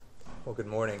Well, good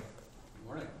morning. Good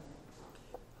morning.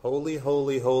 Holy,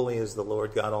 holy, holy is the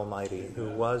Lord God Almighty, who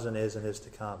was and is to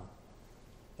come.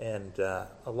 And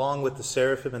along with the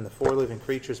seraphim and the four living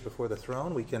creatures before the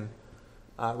throne, we can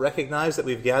recognize that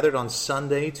we've gathered on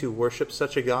Sunday to worship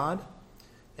such a God.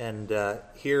 And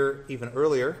here, even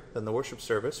earlier than the worship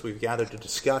service, we've gathered to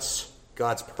discuss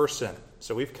God's person.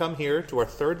 So we've come here to our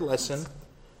third lesson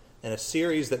in a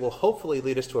series that will hopefully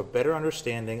lead us to a better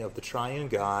understanding of the triune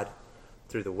God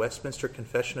through the Westminster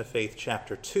Confession of Faith,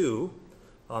 chapter 2,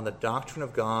 on the doctrine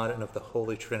of God and of the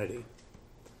Holy Trinity.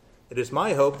 It is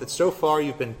my hope that so far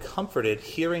you've been comforted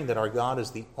hearing that our God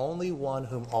is the only one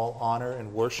whom all honor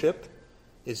and worship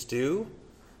is due,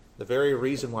 the very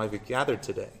reason why we've gathered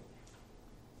today.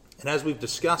 And as we've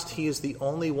discussed, he is the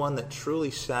only one that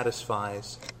truly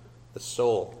satisfies the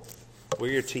soul.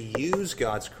 We are to use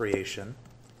God's creation,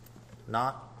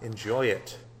 not enjoy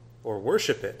it or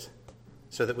worship it,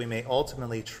 so that we may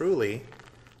ultimately, truly,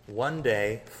 one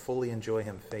day, fully enjoy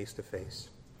him face to face.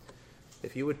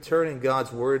 If you would turn in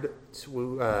God's word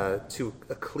to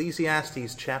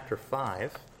Ecclesiastes chapter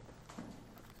 5.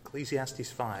 Ecclesiastes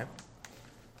 5.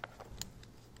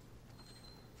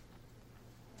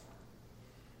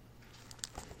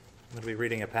 I'm going to be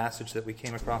reading a passage that we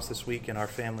came across this week in our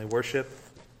family worship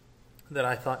that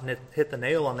I thought hit the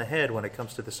nail on the head when it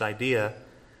comes to this idea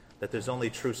that there's only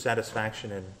true satisfaction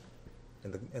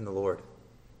in the Lord.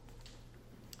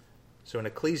 So in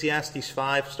Ecclesiastes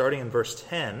 5, starting in verse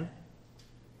 10,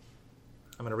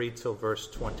 I'm going to read till verse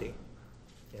 20,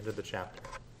 the end of the chapter.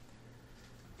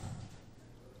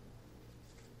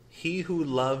 He who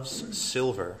loves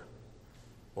silver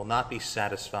will not be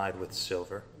satisfied with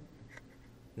silver,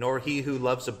 nor he who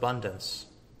loves abundance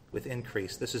with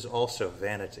increase. This is also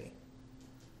vanity.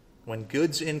 When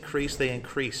goods increase, they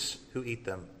increase who eat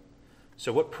them.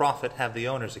 So what profit have the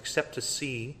owners except to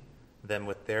see them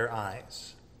with their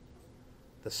eyes?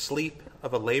 The sleep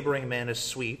of a laboring man is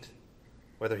sweet,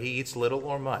 whether he eats little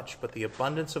or much, but the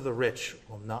abundance of the rich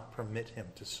will not permit him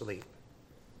to sleep.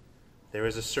 There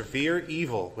is a severe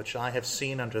evil which I have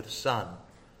seen under the sun,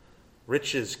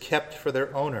 riches kept for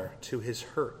their owner to his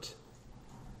hurt.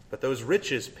 But those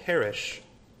riches perish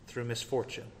through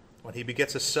misfortune. When he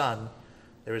begets a son,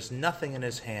 there is nothing in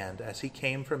his hand. As he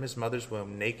came from his mother's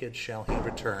womb, naked shall he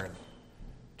return,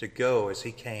 to go as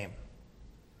he came.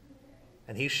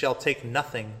 And he shall take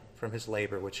nothing from his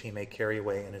labor which he may carry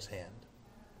away in his hand.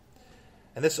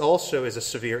 And this also is a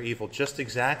severe evil. Just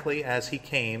exactly as he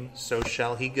came, so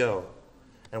shall he go.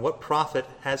 And what profit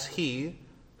has he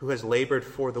who has labored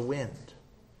for the wind?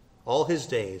 All his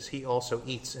days he also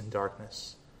eats in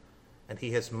darkness, and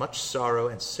he has much sorrow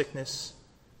and sickness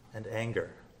and anger.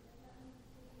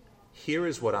 Here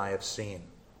is what I have seen.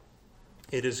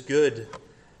 It is good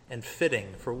and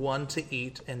fitting for one to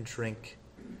eat and drink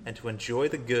and to enjoy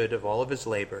the good of all of his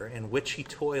labor, in which he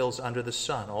toils under the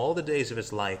sun all the days of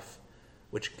his life,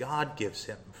 which God gives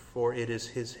him, for it is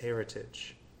his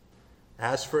heritage.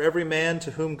 As for every man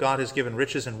to whom God has given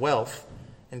riches and wealth,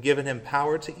 and given him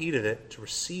power to eat of it, to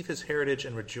receive his heritage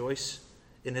and rejoice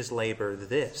in his labor,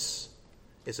 this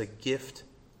is a gift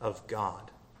of God.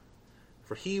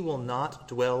 For he will not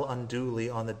dwell unduly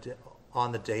on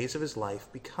the days of his life,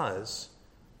 because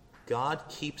God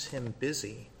keeps him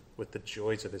busy with the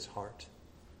joys of his heart.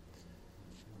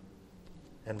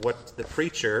 And what the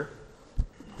preacher,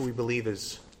 who we believe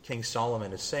is King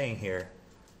Solomon, is saying here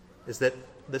is that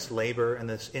this labor and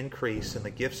this increase and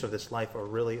the gifts of this life are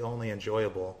really only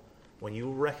enjoyable when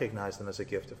you recognize them as a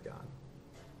gift of God.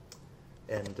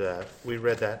 And we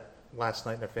read that last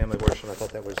night in our family worship. I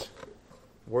thought that was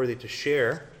worthy to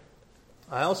share.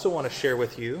 I also want to share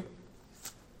with you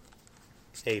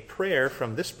a prayer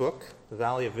from this book, The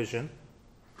Valley of Vision.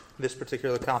 This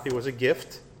particular copy was a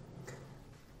gift,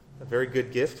 a very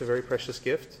good gift, a very precious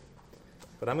gift.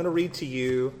 But I'm going to read to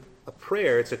you a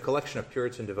prayer. It's a collection of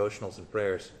Puritan devotionals and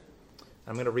prayers.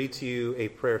 I'm going to read to you a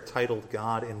prayer titled,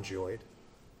 God Enjoyed.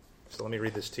 So let me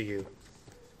read this to you,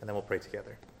 and then we'll pray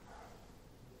together.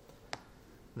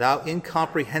 Thou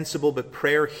incomprehensible but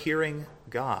prayer-hearing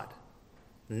God,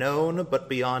 known but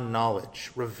beyond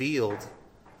knowledge, revealed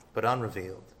but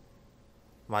unrevealed,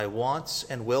 my wants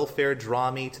and welfare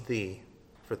draw me to thee,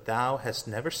 for thou hast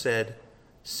never said,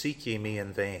 seek ye me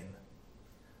in vain.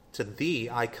 To thee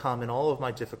I come in all of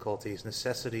my difficulties,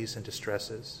 necessities, and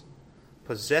distresses.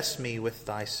 Possess me with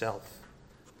thyself,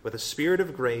 with a spirit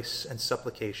of grace and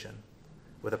supplication,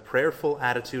 with a prayerful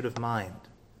attitude of mind,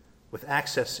 with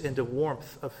access into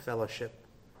warmth of fellowship,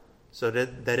 so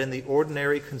that in the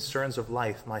ordinary concerns of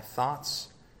life my thoughts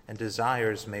and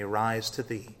desires may rise to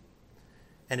thee,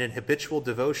 and in habitual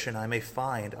devotion I may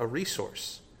find a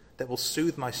resource that will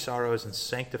soothe my sorrows and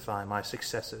sanctify my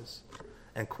successes,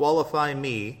 and qualify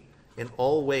me in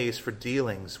all ways for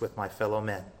dealings with my fellow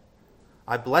men.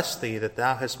 I bless thee that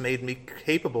thou hast made me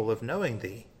capable of knowing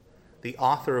thee, the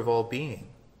author of all being,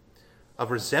 of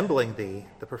resembling thee,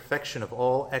 the perfection of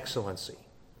all excellency,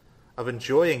 of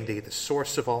enjoying thee, the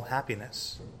source of all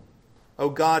happiness.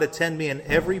 O God, attend me in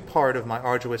every part of my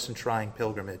arduous and trying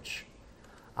pilgrimage.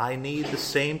 I need the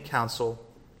same counsel,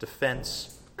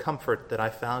 defense, comfort that I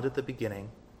found at the beginning.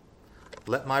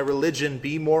 Let my religion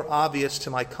be more obvious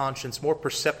to my conscience, more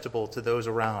perceptible to those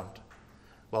around.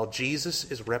 While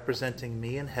Jesus is representing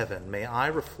me in heaven, may I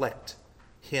reflect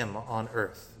him on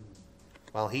earth.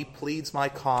 While he pleads my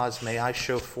cause, may I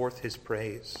show forth his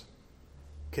praise.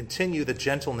 Continue the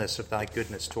gentleness of thy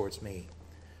goodness towards me,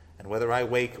 and whether I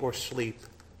wake or sleep,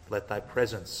 let thy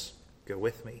presence go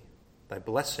with me. Thy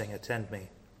blessing attend me.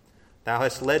 Thou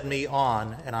hast led me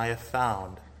on, and I have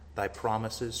found thy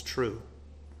promises true.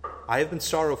 I have been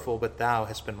sorrowful, but thou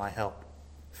hast been my help.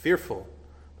 Fearful,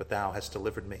 but thou hast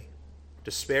delivered me.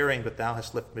 Despairing, but thou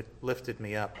hast lifted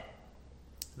me up.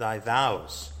 Thy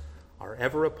vows are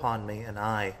ever upon me, and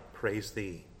I praise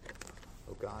thee,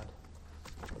 O God.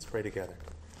 Let's pray together.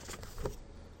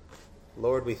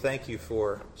 Lord, we thank you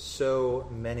for so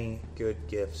many good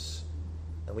gifts.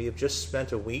 And we have just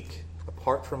spent a week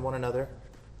apart from one another,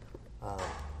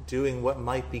 doing what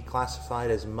might be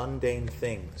classified as mundane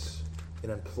things in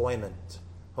employment,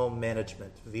 home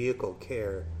management, vehicle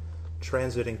care,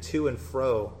 transiting to and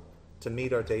fro to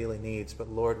meet our daily needs. But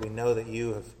Lord, we know that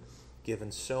you have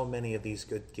given so many of these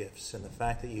good gifts, and the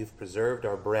fact that you've preserved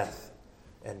our breath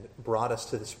and brought us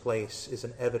to this place is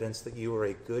an evidence that you are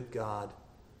a good God,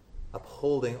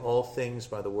 upholding all things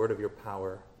by the word of your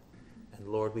power. And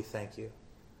Lord, we thank you.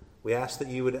 We ask that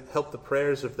you would help the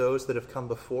prayers of those that have come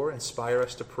before, inspire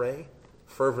us to pray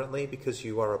fervently, because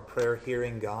you are a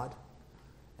prayer-hearing God.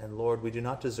 And Lord, we do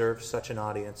not deserve such an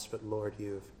audience, but Lord,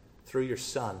 you've, through your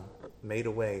Son, made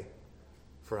a way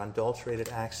for unadulterated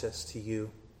access to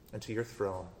you and to your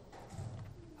throne.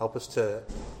 Help us to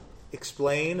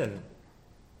explain and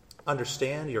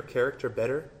understand your character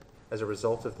better as a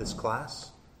result of this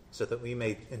class, so that we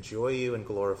may enjoy you and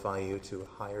glorify you to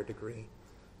a higher degree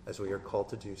as we are called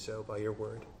to do so by your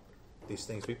word. These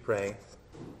things we pray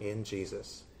in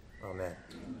Jesus. Amen.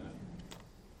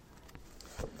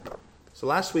 So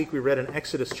last week we read in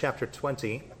Exodus chapter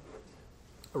 20,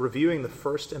 reviewing the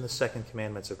first and the second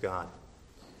commandments of God.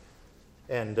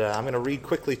 And I'm going to read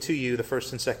quickly to you the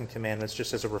first and second commandments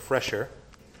just as a refresher.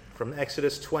 From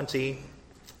Exodus 20,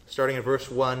 starting in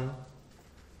verse 1,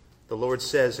 the Lord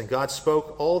says, "And God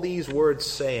spoke all these words,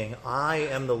 saying, I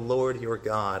am the Lord your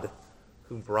God,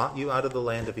 who brought you out of the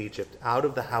land of Egypt, out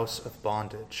of the house of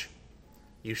bondage.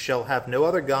 You shall have no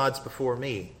other gods before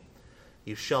me.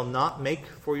 You shall not make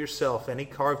for yourself any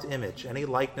carved image, any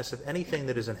likeness of anything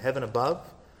that is in heaven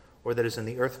above, or that is in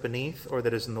the earth beneath, or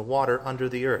that is in the water under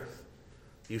the earth.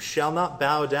 You shall not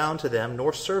bow down to them,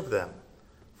 nor serve them.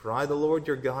 For I, the Lord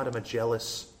your God, am a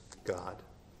jealous God,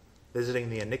 visiting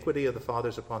the iniquity of the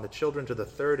fathers upon the children to the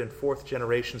third and fourth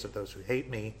generations of those who hate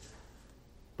me,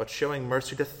 but showing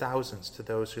mercy to thousands to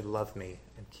those who love me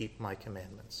and keep my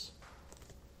commandments."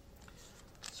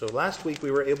 So last week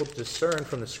we were able to discern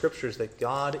from the scriptures that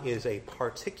God is a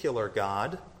particular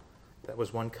God. That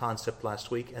was one concept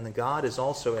last week. And that God is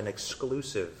also an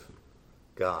exclusive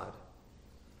God.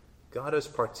 God is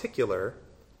particular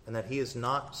in that he is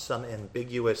not some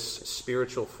ambiguous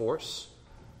spiritual force,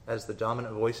 as the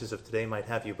dominant voices of today might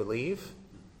have you believe,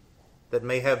 that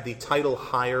may have the title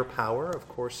higher power. Of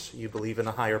course, you believe in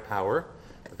a higher power.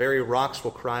 The very rocks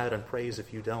will cry out in praise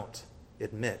if you don't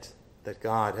admit that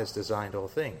God has designed all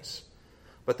things.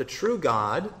 But the true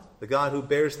God, the God who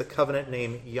bears the covenant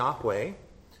name Yahweh,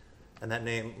 and that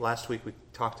name, last week we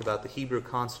talked about the Hebrew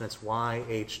consonants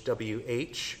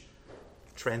YHWH,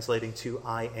 translating to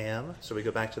I am. So we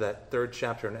go back to that third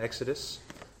chapter in Exodus,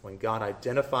 when God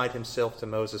identified himself to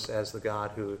Moses as the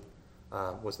God who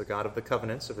was the God of the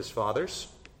covenants of his fathers.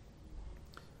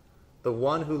 The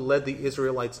one who led the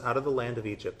Israelites out of the land of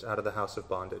Egypt, out of the house of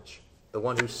bondage. The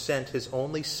one who sent his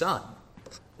only Son,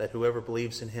 that whoever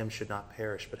believes in him should not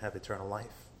perish but have eternal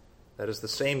life. That is the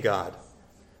same God.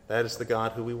 That is the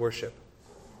God who we worship.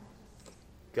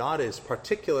 God is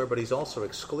particular, but he's also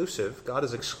exclusive. God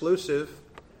is exclusive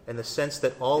in the sense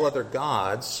that all other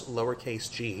gods,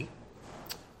 lowercase g,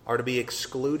 are to be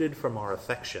excluded from our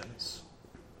affections.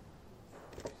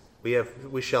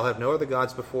 We shall have no other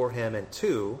gods before him, and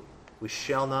 2, we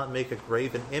shall not make a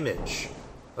graven image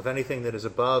of anything that is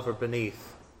above or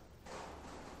beneath,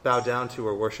 bow down to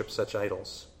or worship such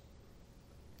idols.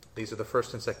 These are the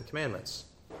first and second commandments.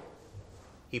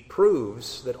 he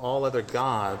proves that all other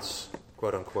gods,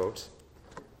 quote unquote,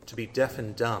 to be deaf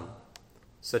and dumb,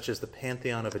 such as the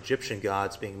pantheon of Egyptian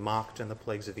gods being mocked in the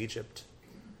plagues of Egypt,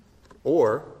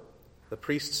 or the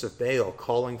priests of Baal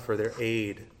calling for their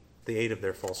aid, the aid of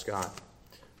their false god.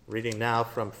 Reading now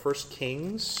from 1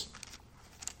 Kings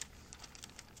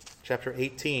chapter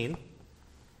 18,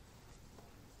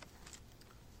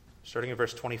 starting in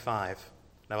verse 25.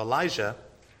 Now Elijah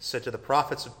said to the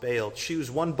prophets of Baal,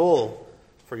 "Choose one bull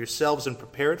for yourselves and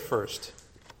prepare it first,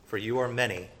 for you are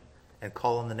many, and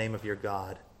call on the name of your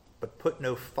God, but put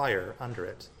no fire under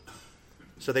it."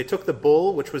 So they took the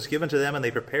bull which was given to them, and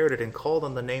they prepared it and called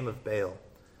on the name of Baal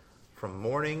from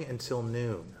morning until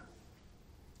noon,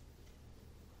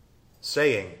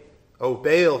 saying, "O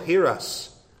Baal, hear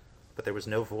us." But there was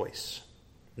no voice.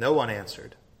 No one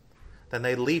answered. Then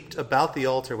they leaped about the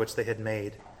altar which they had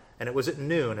made, and it was at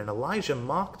noon, and Elijah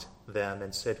mocked them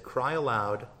and said, "Cry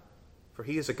aloud, for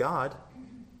he is a god.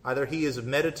 Either he is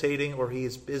meditating, or he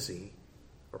is busy,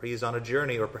 or he is on a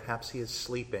journey, or perhaps he is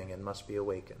sleeping and must be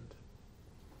awakened."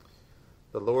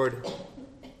 The Lord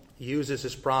uses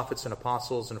his prophets and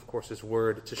apostles, and of course his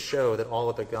word, to show that all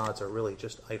other gods are really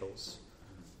just idols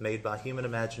made by human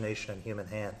imagination and human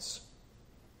hands.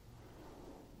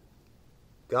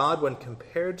 God, when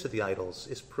compared to the idols,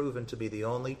 is proven to be the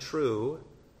only true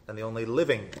and the only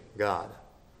living God.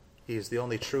 He is the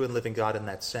only true and living God in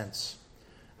that sense.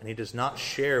 And he does not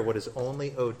share what is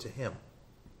only owed to him.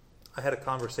 I had a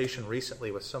conversation recently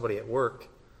with somebody at work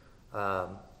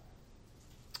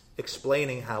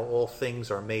explaining how all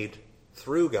things are made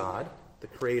through God, the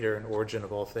creator and origin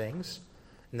of all things,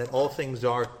 and that all things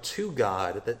are to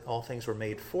God, that all things were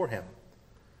made for him.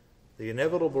 The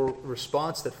inevitable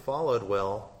response that followed,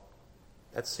 well,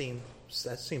 that seems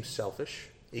selfish,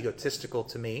 egotistical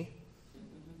to me.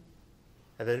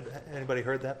 Have anybody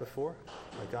heard that before?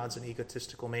 Like God's an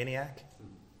egotistical maniac?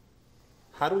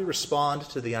 How do we respond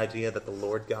to the idea that the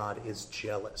Lord God is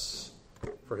jealous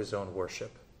for his own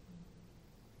worship?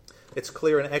 It's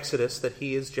clear in Exodus that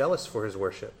he is jealous for his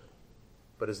worship.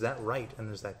 But is that right,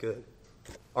 and is that good?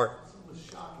 Art. It was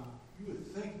shocking. You would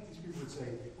think these people would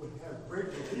say, would have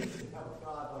great belief in have a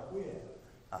God like we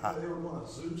have. They were going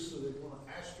to Zeus, or they were going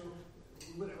to Astro,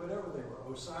 whatever they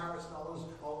were, Osiris, and all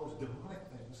those demonic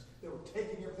things. They were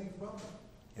taking everything from them.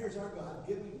 Here's our God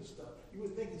giving us stuff. You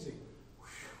would think and say,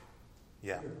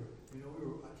 yeah.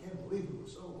 I can't believe we were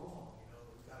so wrong.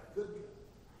 We've got a good God.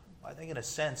 I think in a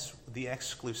sense, the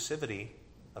exclusivity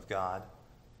of God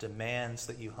demands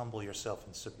that you humble yourself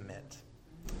and submit.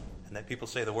 And that people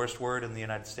say the worst word in the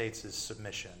United States is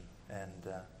submission. And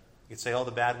you could say all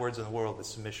the bad words in the world, but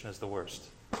submission is the worst.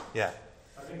 Yeah.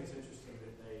 I think it's interesting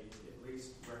that they at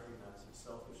least recognize that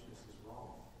selfishness is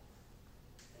wrong.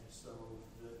 And so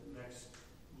the next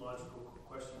logical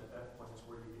question at that point is,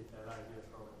 where do you get that idea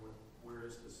from? Where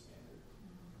is the standard?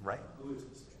 Right. Who is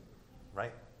the standard?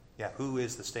 Right. Yeah, who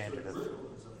is the standard? So it really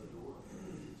opens up the door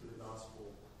to the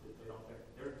gospel that they don't think.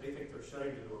 They think they're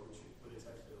shutting the door, but it's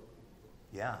actually opening the door.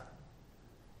 Yeah.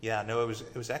 Yeah, no, it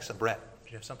was excellent. Brett, do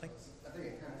you have something? I think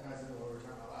it kind of ties into what we were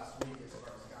talking about last week as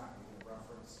far as God being the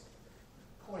reference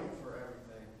point for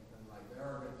everything. And like, there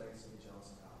are good things to be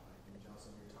jealous about. Like being jealous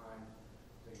of your time,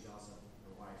 being jealous of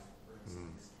your wife, for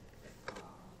instance.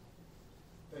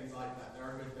 Things like that. There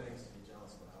are good things to be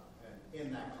jealous about, and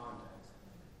in that context.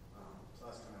 So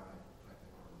that's kind of how I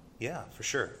think of it. Yeah, for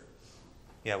sure.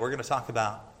 Yeah, we're going to talk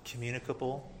about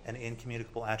communicable and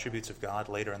incommunicable attributes of God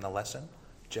later in the lesson.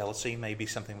 Jealousy may be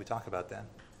something we talk about then.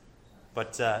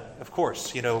 But, of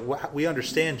course, we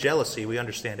understand jealousy, we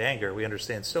understand anger, we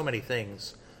understand so many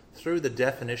things through the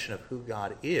definition of who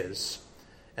God is.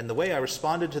 And the way I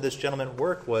responded to this gentleman at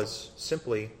work was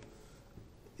simply,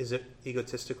 is it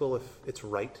egotistical if it's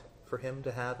right for him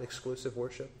to have exclusive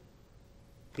worship?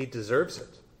 He deserves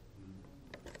it.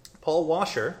 Paul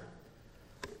Washer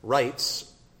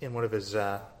writes in one of his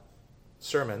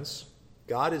sermons,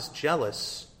 God is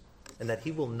jealous and that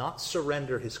he will not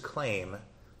surrender his claim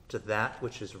to that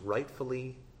which is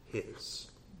rightfully his.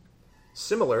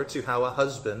 Similar to how a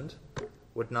husband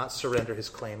would not surrender his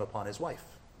claim upon his wife,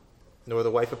 nor the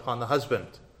wife upon the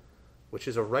husband, which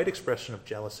is a right expression of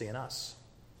jealousy in us,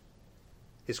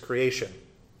 his creation,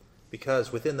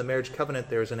 because within the marriage covenant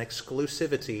there is an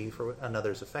exclusivity for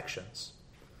another's affections.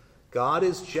 God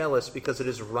is jealous because it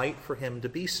is right for him to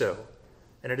be so.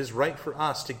 And it is right for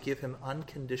us to give him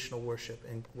unconditional worship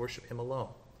and worship him alone.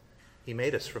 He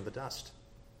made us from the dust.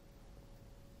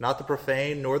 Not the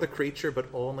profane nor the creature, but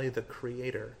only the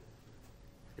Creator.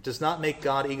 It does not make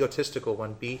God egotistical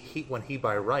when he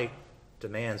by right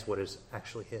demands what is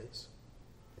actually his.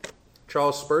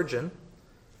 Charles Spurgeon,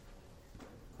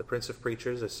 the Prince of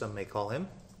Preachers, as some may call him,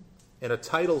 in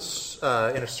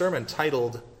a sermon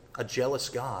titled "A Jealous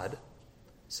God,"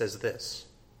 says this: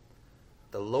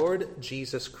 "The Lord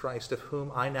Jesus Christ, of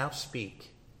whom I now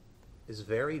speak, is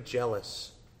very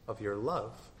jealous of your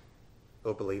love,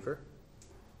 O believer.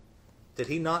 Did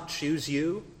he not choose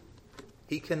you?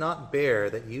 He cannot bear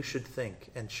that you should think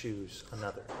and choose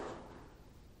another.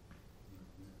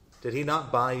 Did he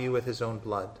not buy you with his own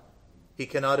blood? He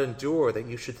cannot endure that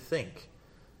you should think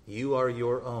you are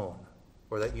your own,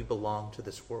 or that you belong to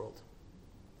this world.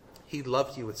 He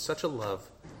loved you with such a love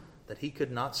that he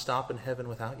could not stop in heaven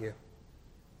without you.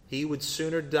 He would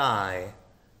sooner die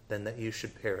than that you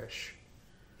should perish.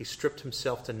 He stripped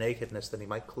himself to nakedness that he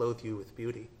might clothe you with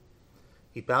beauty.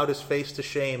 He bowed his face to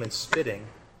shame and spitting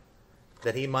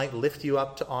that he might lift you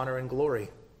up to honor and glory.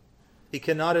 He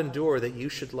cannot endure that you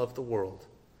should love the world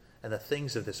and the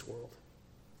things of this world.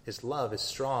 His love is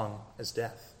strong as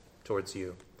death towards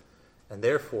you, and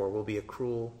therefore will be as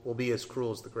cruel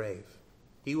as the grave.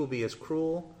 He will be as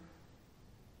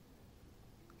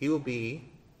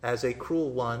a cruel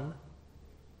one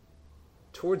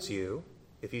towards you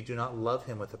if you do not love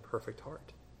him with a perfect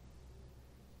heart.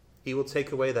 He will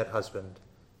take away that husband.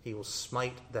 He will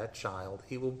smite that child.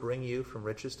 He will bring you from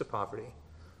riches to poverty,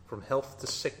 from health to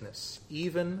sickness,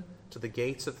 even to the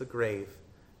gates of the grave,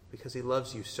 because he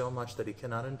loves you so much that he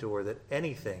cannot endure that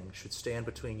anything should stand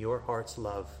between your heart's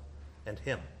love and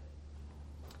him.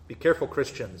 Be careful,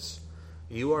 Christians.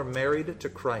 You are married to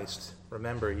Christ.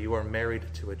 Remember, you are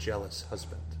married to a jealous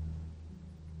husband.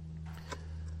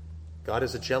 God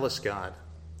is a jealous God,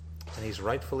 and he's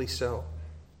rightfully so.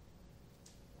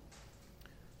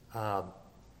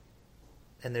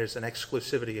 And there's an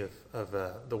exclusivity of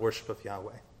the worship of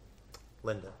Yahweh.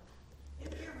 Linda.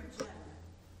 If you're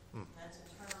regenerate, that's a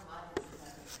term I didn't know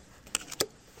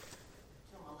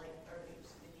until my late 30s,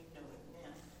 didn't even know what it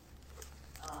meant.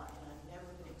 And I've never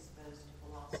been exposed to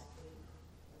philosophy.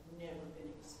 I've never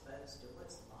been exposed to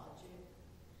what's logic.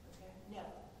 Okay?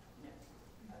 Never.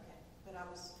 Okay. But I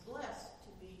was blessed to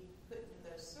be put into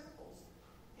those circles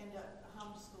in a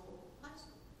homeschool high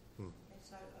school. Okay,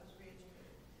 so I was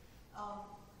re-educated.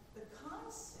 The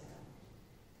concept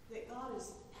that God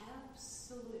is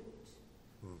absolute,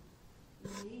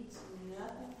 needs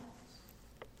nothing else,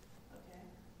 okay?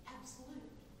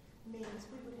 Absolute means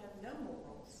we would have no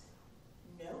morals,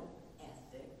 no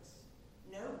ethics,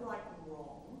 no right and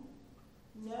wrong,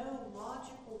 no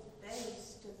logical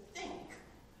base to think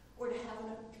or to have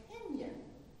an opinion.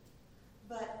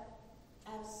 But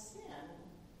as sin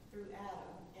through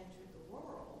Adam entered the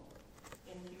world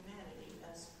in humanity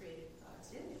as created in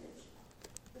God's image,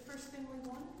 the first thing we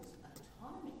wanted was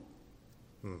autonomy.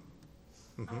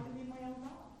 I can be my own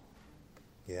God.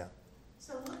 Yeah.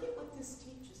 So look at what this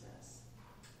teaches us.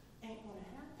 Ain't going to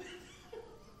happen.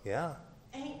 Yeah.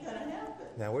 Ain't going to happen.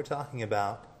 Now we're talking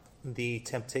about the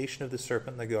temptation of the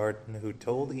serpent in the garden who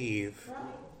told Eve,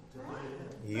 Right.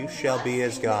 you shall be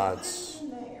as gods. In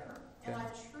there, and I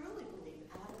truly believe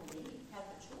Adam and Eve had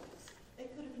the choice. They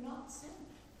could have not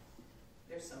sinned.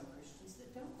 There's some Christians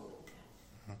that don't believe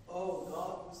that. Oh,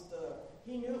 God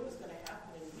he knew it was going to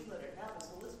happen and he let it happen, so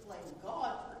let's blame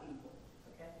God for evil.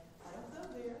 Okay? I don't go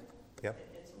there. Yep.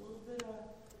 It's a little bit of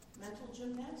mental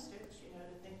gymnastics, to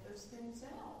think those things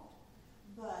out.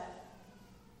 But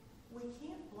we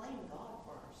can't blame God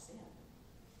for our sin.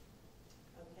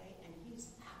 Okay? And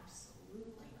he's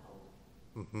absolutely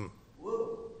holy.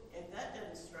 Whoa. If that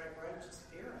doesn't strike righteous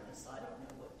fear in us, I don't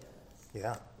know what does.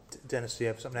 Yeah. Dennis, do you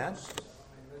have something to add? That's a good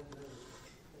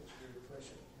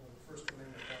question. The First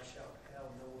Commandment, thou shalt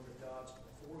have no other gods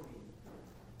before me,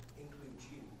 includes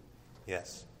you.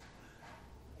 Yes.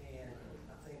 And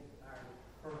I think our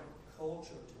current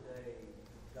culture today,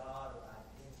 God of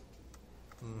identity,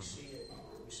 we see it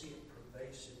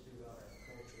pervasive throughout our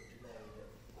culture today,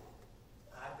 that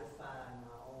I define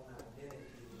my own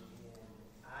identity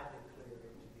and I declare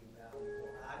it to be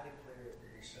valuable, I declare it to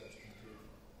be substantive.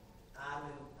 I'm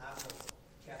a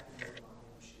captain of my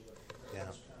own ship. Yeah.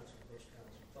 Those kinds of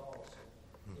thoughts.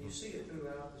 And you see it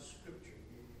throughout the scripture.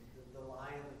 The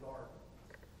lion in the garden.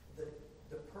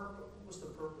 What was the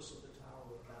purpose of the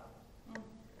Tower of Babel?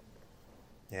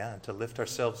 Yeah, and to lift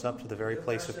ourselves up to the very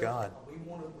place of God. We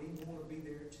want to be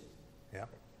there too. Yeah.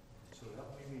 So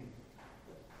help me.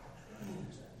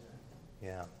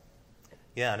 Yeah.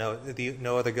 Yeah,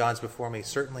 no other gods before me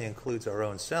certainly includes our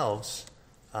own selves.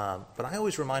 But I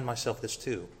always remind myself this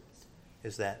too,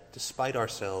 is that despite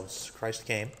ourselves, Christ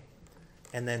came.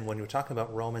 And then when we're talking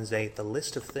about Romans 8, the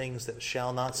list of things that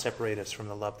shall not separate us from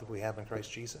the love that we have in Christ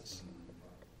Jesus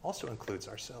also includes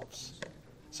ourselves.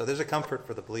 So there's a comfort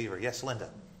for the believer. Yes, Linda?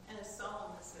 And as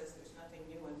Solomon says, there's nothing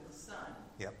new under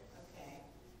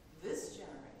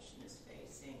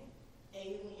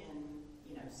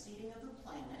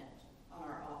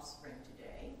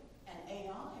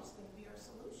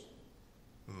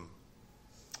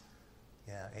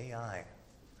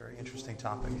interesting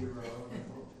topic.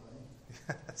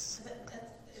 Yes.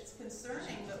 It's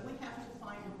concerning, but we have to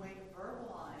find a way to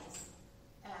verbalize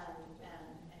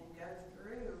and go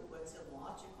through what's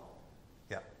illogical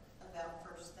Yeah. about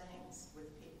first things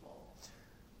with people.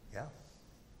 Yeah.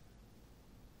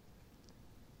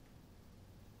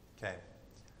 Okay.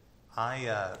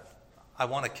 I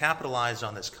want to capitalize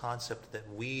on this concept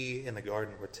that we in the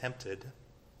garden were tempted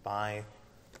by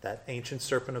that ancient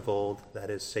serpent of old, that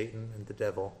is Satan and the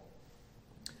devil,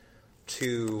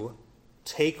 to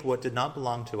take what did not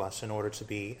belong to us in order to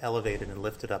be elevated and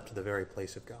lifted up to the very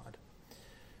place of God.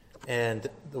 And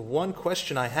the one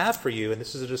question I have for you, and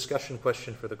this is a discussion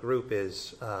question for the group,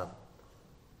 is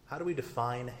how do we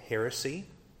define heresy?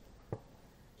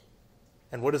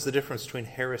 And what is the difference between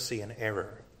heresy and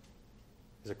error?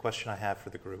 Is a question I have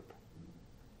for the group.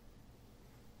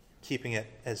 Keeping it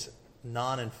as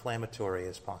non-inflammatory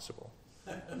as possible.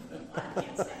 I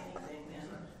can't say anything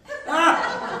then.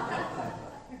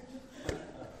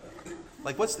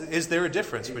 Like, is there a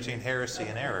difference between heresy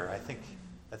and error? I think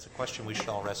that's a question we should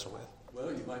all wrestle with.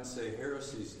 Well, you might say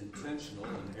heresy is intentional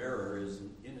and error is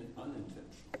unintentional.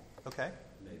 Okay,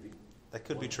 Maybe. that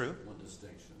could be true. One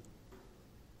distinction.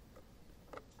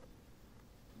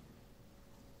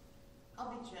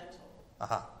 I'll be gentle,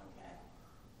 Aha. okay?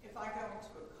 If I go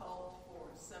into a cult for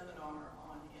a seminar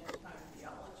on end-time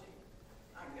theology,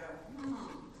 I go,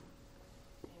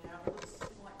 looks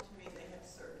like to me they have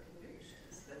certain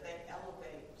convictions that they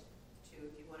elevate to,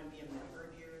 if you want to be a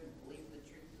member here and believe the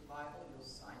truth of the Bible, you'll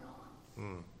sign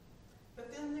on.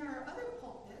 But then there are other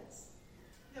pulpits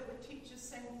that would teach the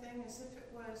same thing as if it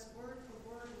was word for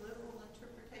word, literal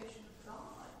interpretation of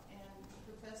God, and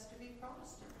profess to be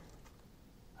Protestant.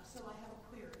 So I have a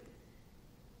query.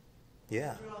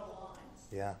 Yeah. Draw the lines.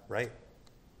 Yeah, right.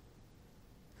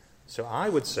 So I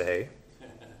would say,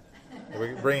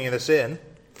 we're bringing this in,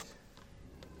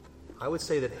 I would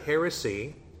say that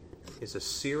heresy is a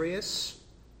serious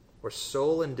or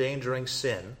soul-endangering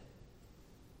sin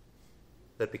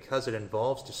that because it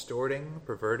involves distorting,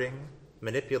 perverting,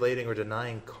 manipulating, or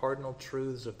denying cardinal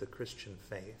truths of the Christian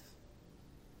faith,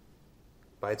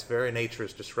 by its very nature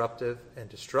is disruptive and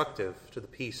destructive to the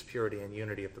peace, purity, and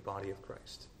unity of the body of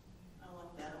Christ. I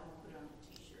want that. I'm going to put it on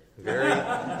a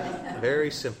t-shirt. Very,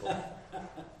 very simple.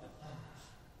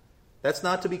 That's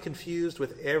not to be confused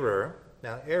with error.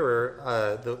 Now,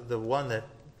 error, the one that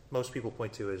most people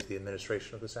point to is the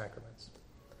administration of the sacraments.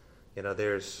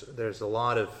 There's a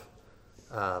lot of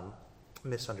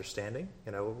misunderstanding.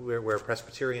 We're a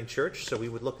Presbyterian church, so we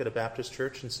would look at a Baptist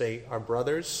church and say, our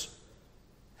brothers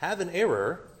have an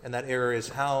error, and that error is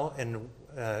how, in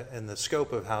the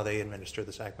scope of how they administer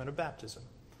the sacrament of baptism.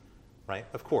 Right?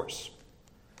 Of course.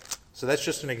 So that's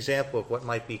just an example of what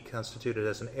might be constituted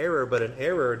as an error, but an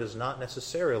error does not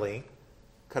necessarily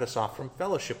cut us off from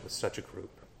fellowship with such a group.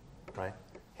 Right?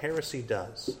 Heresy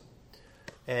does.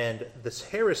 And this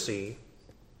heresy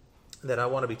that I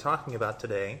want to be talking about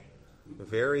today,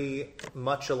 very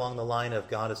much along the line of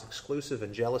God is exclusive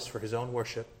and jealous for his own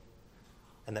worship,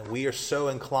 and that we are so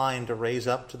inclined to raise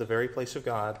up to the very place of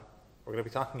God. We're going to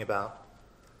be talking about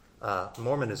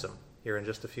Mormonism here in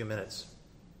just a few minutes.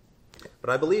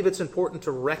 But I believe it's important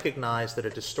to recognize that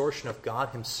a distortion of God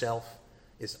himself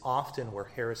is often where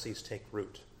heresies take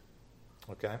root.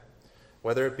 Okay?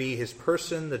 Whether it be his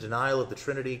person, the denial of the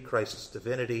Trinity, Christ's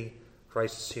divinity,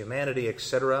 Christ's humanity,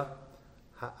 etc.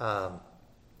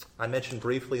 I mentioned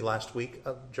briefly last week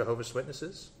of Jehovah's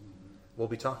Witnesses. We'll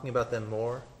be talking about them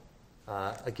more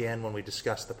again when we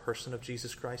discuss the person of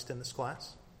Jesus Christ in this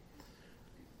class.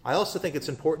 I also think it's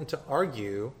important to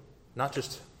argue, not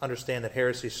just understand that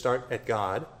heresies start at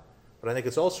God, but I think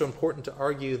it's also important to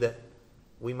argue that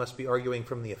we must be arguing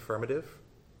from the affirmative.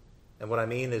 And what I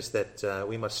mean is that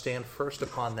we must stand first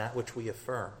upon that which we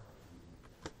affirm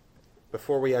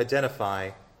before we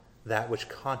identify that which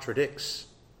contradicts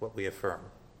what we affirm.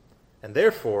 And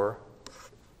therefore,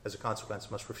 as a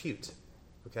consequence, must refute.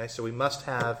 Okay? So we must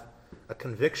have a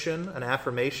conviction, an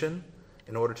affirmation,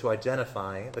 in order to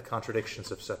identify the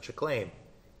contradictions of such a claim.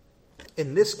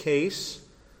 In this case,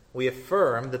 we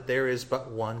affirm that there is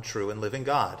but one true and living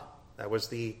God. That was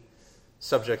the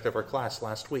subject of our class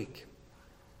last week.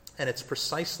 And it's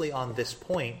precisely on this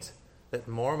point that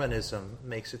Mormonism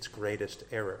makes its greatest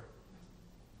error.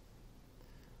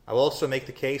 I will also make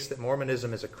the case that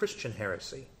Mormonism is a Christian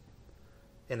heresy.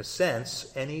 In a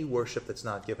sense, any worship that's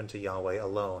not given to Yahweh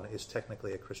alone is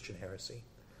technically a Christian heresy,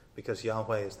 because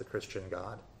Yahweh is the Christian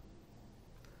God.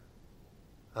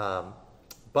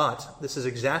 But this is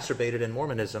exacerbated in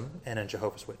Mormonism and in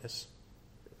Jehovah's Witness,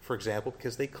 for example,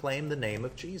 because they claim the name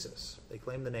of Jesus. They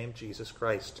claim the name Jesus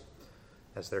Christ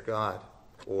as their God.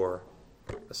 or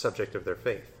a subject of their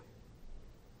faith.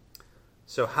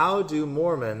 So how do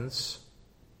Mormons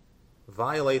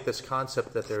violate this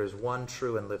concept that there is one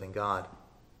true and living God?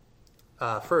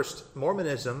 First,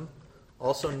 Mormonism,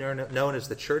 also known as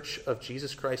the Church of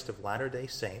Jesus Christ of Latter-day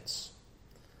Saints,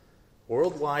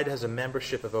 worldwide has a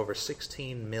membership of over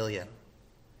 16 million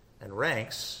and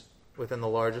ranks within the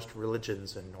largest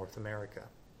religions in North America,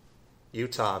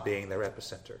 Utah being their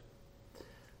epicenter.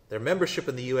 Their membership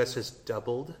in the U.S. has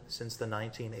doubled since the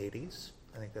 1980s.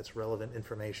 I think that's relevant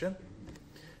information.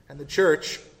 And the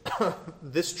church,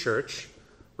 this church,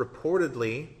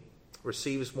 reportedly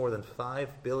receives more than $5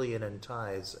 billion in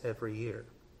tithes every year,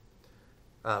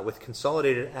 with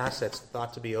consolidated assets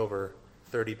thought to be over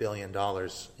 $30 billion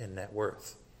in net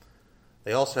worth.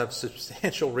 They also have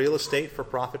substantial real estate for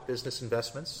profit business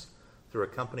investments through a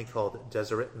company called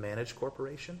Deseret Managed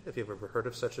Corporation, if you've ever heard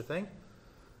of such a thing,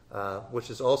 which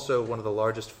is also one of the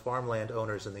largest farmland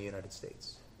owners in the United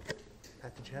States.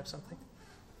 Pat, did you have something?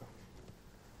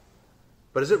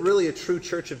 But is it really a true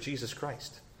Church of Jesus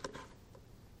Christ?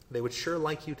 They would sure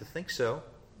like you to think so.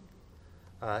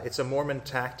 It's a Mormon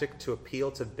tactic to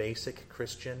appeal to basic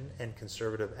Christian and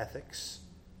conservative ethics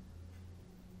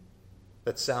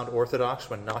that sound orthodox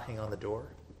when knocking on the door.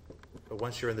 But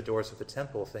once you're in the doors of the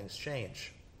temple, things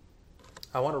change.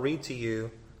 I want to read to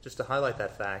you, just to highlight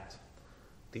that fact,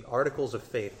 the Articles of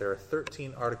Faith. There are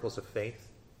 13 Articles of Faith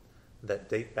that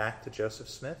date back to Joseph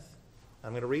Smith.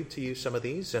 I'm going to read to you some of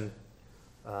these, and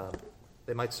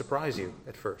they might surprise you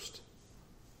at first.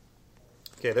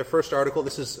 Okay, their first article,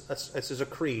 this is a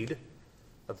creed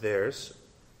of theirs.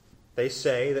 They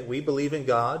say that we believe in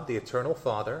God, the eternal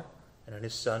Father, and in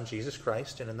His Son, Jesus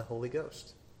Christ, and in the Holy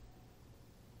Ghost.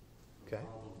 Okay?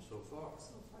 So far.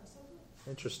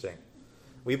 Interesting.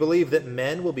 We believe that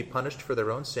men will be punished for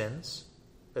their own sins,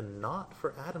 and not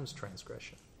for Adam's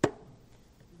transgression.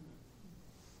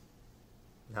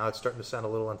 Now it's starting to sound a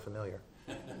little unfamiliar.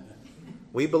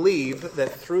 We believe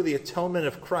that through the atonement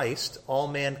of Christ, all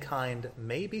mankind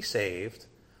may be saved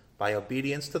by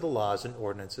obedience to the laws and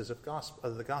ordinances of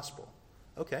the gospel.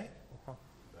 Okay. Back on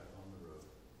the road.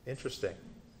 Interesting.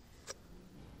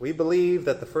 We believe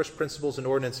that the first principles and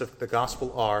ordinances of the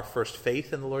gospel are, first,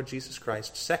 faith in the Lord Jesus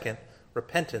Christ. Second,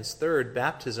 repentance. Third,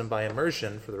 baptism by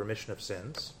immersion for the remission of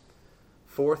sins.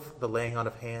 Fourth, the laying on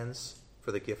of hands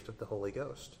for the gift of the Holy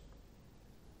Ghost.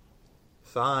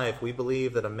 5, we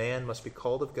believe that a man must be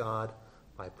called of God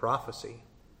by prophecy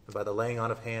and by the laying on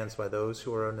of hands by those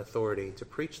who are in authority to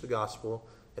preach the gospel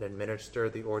and administer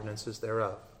the ordinances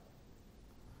thereof.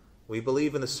 We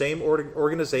believe in the same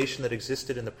organization that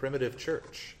existed in the primitive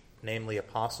church, namely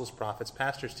apostles, prophets,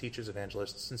 pastors, teachers,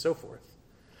 evangelists, and so forth.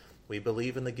 We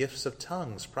believe in the gifts of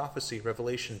tongues, prophecy,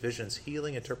 revelation, visions,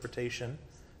 healing, interpretation,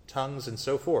 tongues, and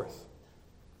so forth.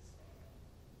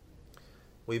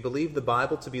 We believe the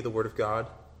Bible to be the Word of God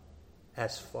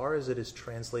as far as it is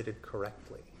translated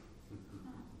correctly.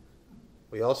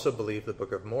 We also believe the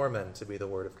Book of Mormon to be the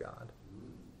Word of God.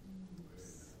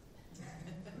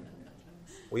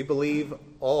 We believe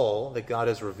all that God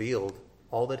has revealed,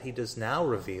 all that He does now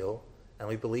reveal, and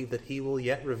we believe that He will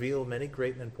yet reveal many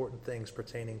great and important things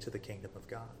pertaining to the kingdom of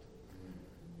God.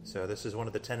 So this is one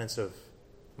of the tenets of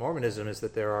Mormonism, is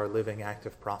that there are living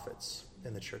active prophets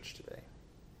in the church today.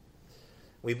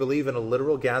 We believe in a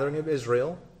literal gathering of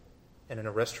Israel and in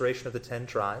a restoration of the 10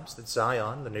 tribes, that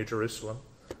Zion, the New Jerusalem,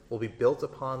 will be built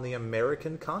upon the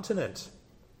American continent,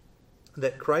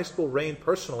 that Christ will reign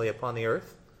personally upon the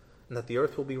earth, and that the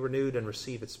earth will be renewed and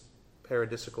receive its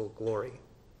paradisical glory.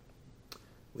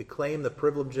 We claim the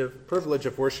privilege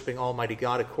of worshiping Almighty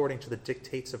God according to the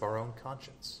dictates of our own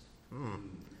conscience.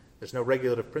 There's no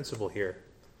regulative principle here.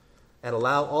 And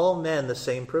allow all men the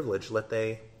same privilege. Let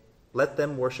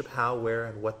them worship how, where,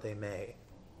 and what they may.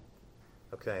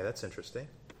 Okay, that's interesting.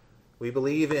 We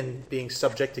believe in being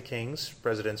subject to kings,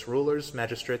 presidents, rulers,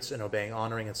 magistrates, and obeying,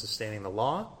 honoring, and sustaining the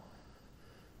law.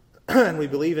 And we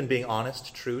believe in being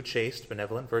honest, true, chaste,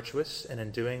 benevolent, virtuous, and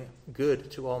in doing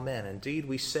good to all men. Indeed,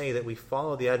 we say that we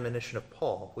follow the admonition of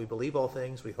Paul. We believe all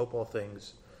things, we hope all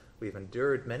things. We have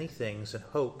endured many things and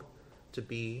hope to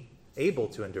be able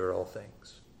to endure all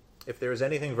things. If there is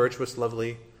anything virtuous,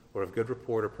 lovely, or of good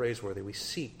report or praiseworthy, we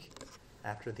seek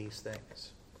after these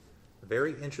things.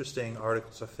 Very interesting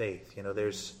articles of faith.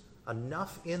 There's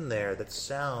enough in there that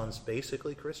sounds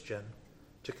basically Christian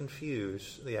to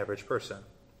confuse the average person.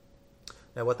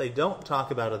 Now, what they don't talk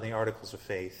about in the articles of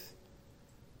faith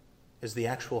is the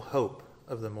actual hope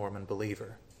of the Mormon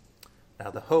believer.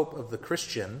 Now, the hope of the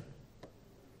Christian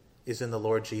is in the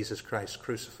Lord Jesus Christ,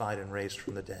 crucified and raised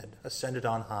from the dead, ascended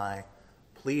on high,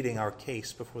 pleading our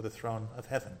case before the throne of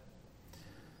heaven.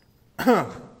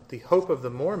 the hope of the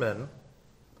Mormon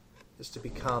is to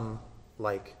become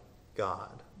like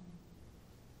God.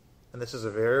 And this is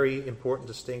a very important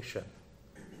distinction,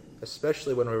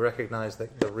 especially when we recognize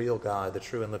that the real God, the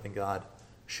true and living God,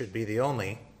 should be the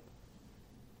only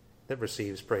that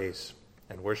receives praise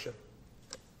and worship.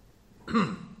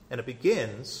 And it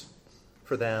begins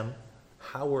for them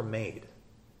how we're made.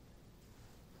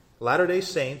 Latter-day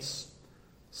Saints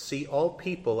see all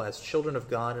people as children of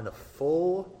God in a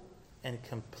full and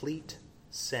complete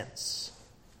sense.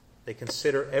 They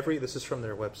consider this is from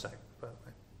their website, by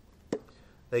the way.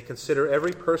 They consider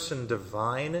every person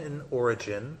divine in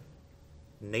origin,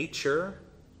 nature,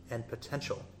 and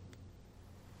potential.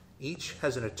 Each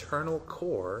has an eternal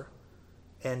core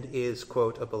and is,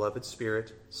 quote, a beloved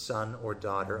spirit, son or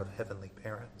daughter of heavenly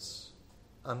parents,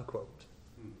 unquote.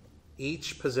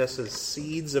 Each possesses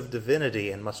seeds of divinity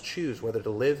and must choose whether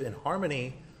to live in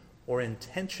harmony or in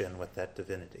tension with that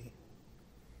divinity.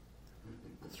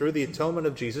 Through the atonement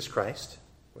of Jesus Christ,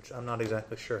 which I'm not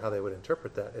exactly sure how they would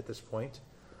interpret that at this point,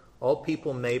 all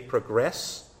people may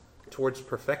progress towards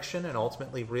perfection and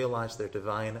ultimately realize their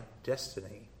divine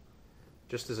destiny.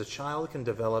 Just as a child can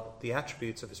develop the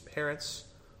attributes of his parents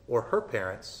or her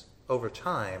parents over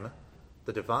time,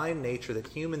 the divine nature that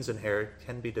humans inherit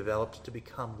can be developed to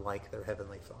become like their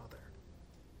Heavenly Father.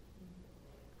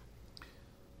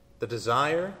 The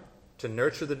desire to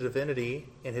nurture the divinity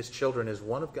in his children is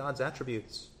one of God's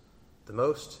attributes,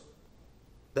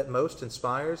 that most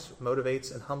inspires,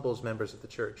 motivates, and humbles members of the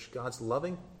church. God's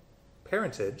loving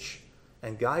parentage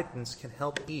and guidance can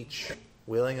help each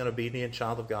willing and obedient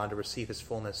child of God to receive his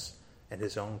fullness and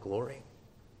his own glory.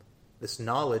 This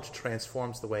knowledge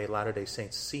transforms the way Latter-day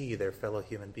Saints see their fellow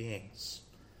human beings.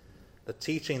 The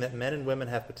teaching that men and women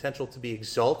have potential to be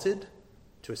exalted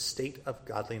to a state of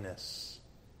godliness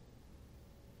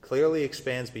clearly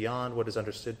expands beyond what is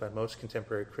understood by most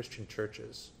contemporary Christian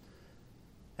churches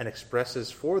and expresses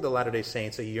for the Latter-day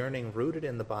Saints a yearning rooted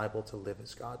in the Bible to live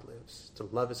as God lives, to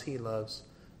love as he loves,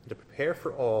 and to prepare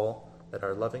for all that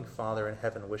our loving Father in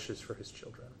heaven wishes for his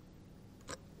children.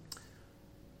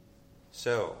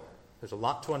 So, there's a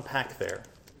lot to unpack there.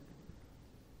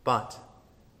 But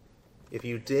if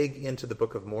you dig into the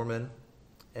Book of Mormon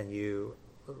and you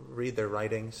read their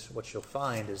writings, what you'll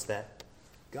find is that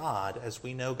God, as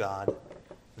we know God,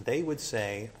 they would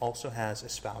say also has a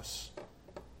spouse.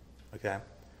 Okay?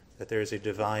 That there is a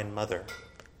divine mother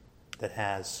that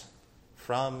has,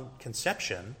 from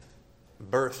conception,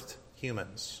 birthed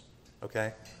humans.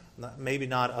 Okay? Maybe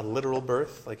not a literal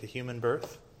birth, like a human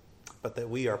birth, but that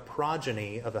we are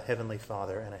progeny of a heavenly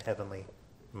Father and a heavenly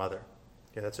mother.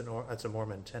 Okay, that's a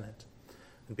Mormon tenet.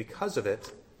 And because of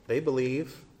it, they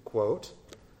believe, quote,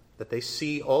 that they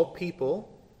see all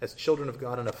people as children of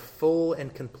God in a full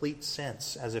and complete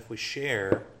sense, as if we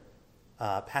share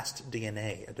past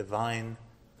DNA, a divine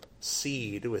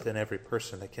seed within every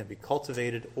person that can be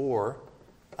cultivated or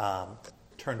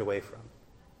turned away from.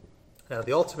 Now,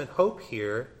 the ultimate hope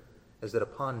here is that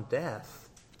upon death,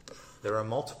 there are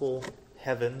multiple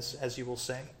heavens, as you will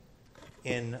say,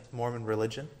 in Mormon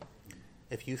religion.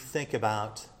 If you think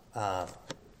about the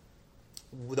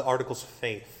Articles of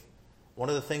Faith, one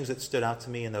of the things that stood out to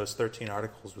me in those 13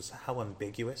 articles was how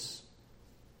ambiguous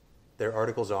their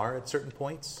articles are at certain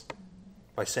points,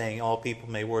 by saying all people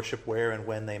may worship where and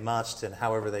when they must and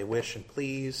however they wish and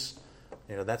please,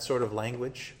 that sort of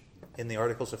language in the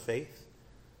Articles of Faith.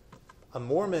 A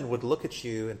Mormon would look at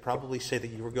you and probably say that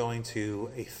you were going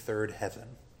to a third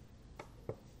heaven.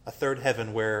 A third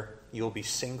heaven where you'll be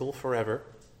single forever,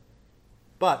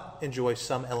 but enjoy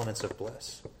some elements of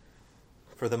bliss.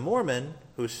 For the Mormon,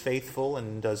 who's faithful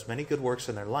and does many good works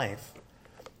in their life,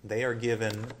 they are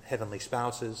given heavenly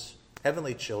spouses,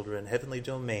 heavenly children, heavenly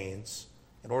domains,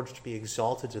 in order to be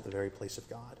exalted to the very place of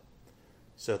God.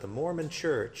 So the Mormon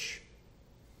church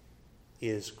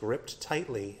is gripped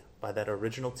tightly by that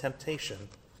original temptation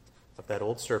of that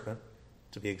old serpent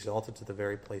to be exalted to the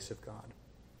very place of God.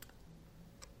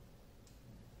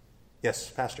 Yes,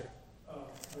 Pastor.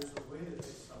 There's a way that they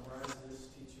summarize this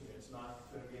teaching. It's not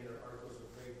going to be in their Articles of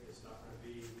Faith. It's not going to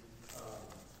be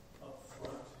up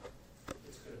front.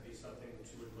 It's going to be something that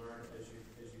you would learn as you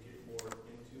get more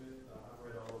into it. I've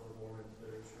read all of the Mormon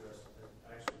literature.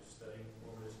 I actually studied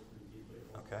Mormonism pretty deeply.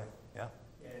 Okay, yeah.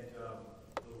 And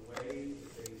the way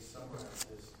that they summarize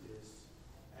this is,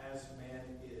 as man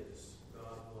is,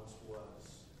 God once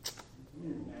was.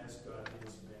 As God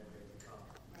is, man may become.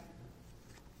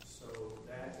 So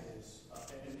that is,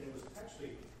 and it was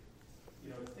actually,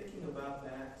 thinking about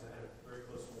that, because I had a very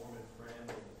close Mormon friend,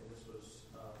 and this was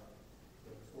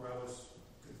before I was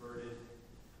converted,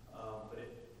 but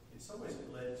in some ways it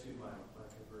led to my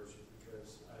conversion,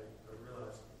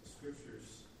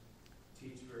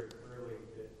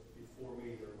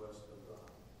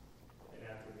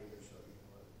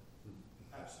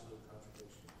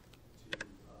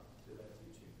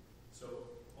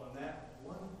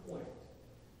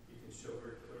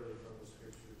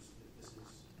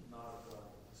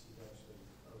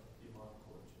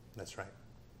 That's right.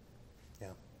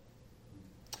 Yeah.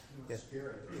 You know, it's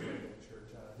scary to go to church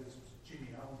out of his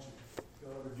genealogy,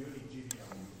 go over duty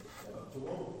genealogy, a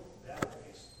global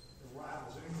database that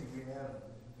rivals anything we have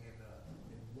in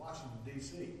Washington,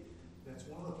 D.C. That's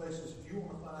one of the places, if you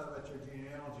want to find out about your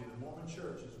genealogy, the Mormon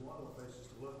Church is one of the places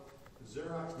to look. The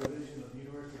Xerox division of the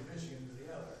University of Michigan is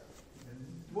the other. And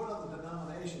what other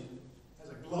denomination has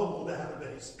a global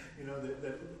database, you know,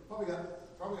 that probably got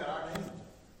our names?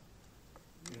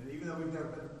 And even though we've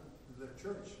never been to their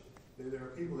church, there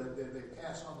are people that they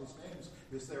pass on these names.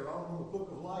 It's their own little book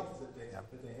of life that they have.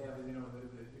 You know,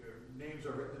 their names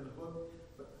are written in the book.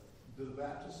 But do the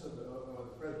Baptists or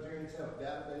the Presbyterians have a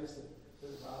database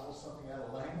that rivals something out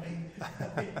of Langley?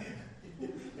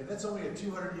 And that's only a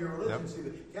 200-year religion. See,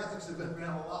 the Catholics have been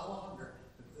around a lot longer.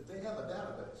 They have a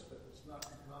database, but it's not.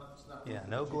 Yeah,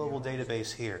 no global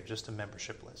database here, just a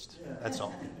membership list. Yeah. That's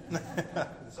all.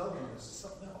 This other one is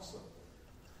something else.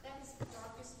 That is the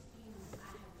darkest evening I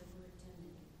have ever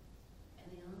attended. And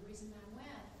the only reason I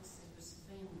went was there was a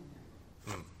family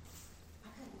member. I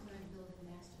couldn't clear the building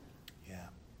fast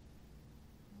enough.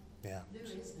 Yeah. Yeah. There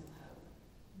is no hope.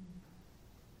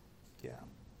 Yeah.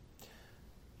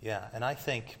 Yeah, and I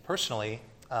think personally,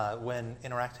 when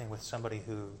interacting with somebody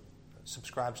who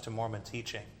subscribes to Mormon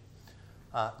teaching,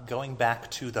 going back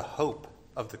to the hope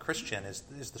of the Christian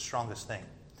is the strongest thing.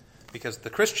 Because the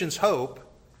Christian's hope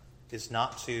is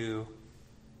not to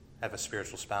have a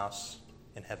spiritual spouse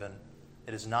in heaven.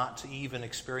 It is not to even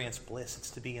experience bliss. It's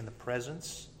to be in the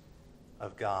presence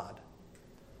of God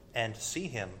and to see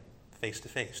Him face to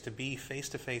face, to be face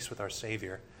to face with our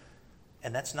Savior.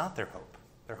 And that's not their hope.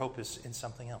 Their hope is in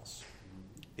something else.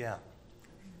 Yeah.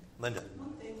 Linda.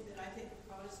 One thing that I think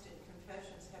Protestant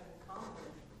confessions have in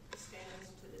common stands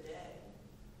to the day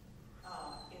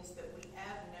is that we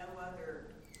add no other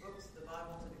books of the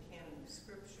Bible to the canon of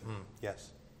Scripture. Yes.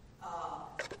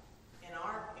 In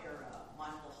our era,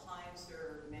 Michael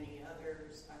Heiser, many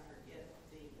others, I forget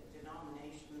the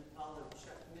denomination that followed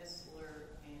Chuck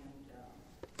Missler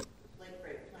and late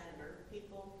great Planet Earth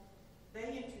people,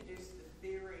 they introduced the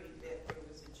theory that there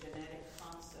was a genetic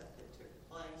concept that took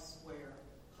place where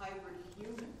hybrid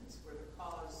humans were the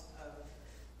cause of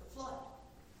the flood.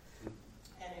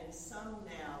 And in some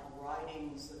now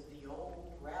writings of the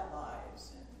old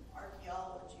rabbis and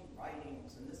archaeology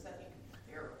writings and this, that, you can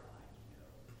verify.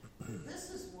 This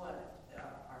is what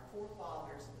our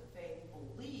forefathers of the faith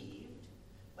believed,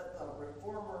 but the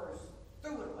reformers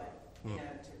threw it away,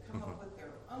 to come up with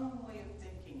their own way of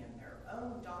thinking and their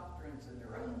own doctrines and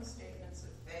their own statements of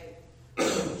faith,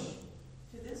 which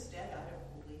to this day I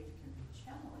don't believe can be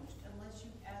challenged unless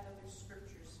you add other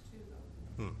scriptures to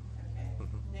them. Okay?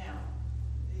 Now,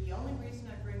 the only reason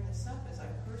I bring this up is I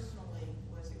personally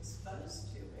was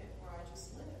exposed to it where I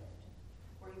just lived,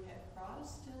 where you had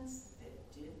Protestants that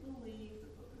did believe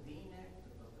the Book of Enoch,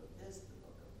 the Book of this, the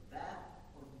Book of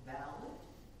that, were valid,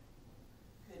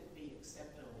 could be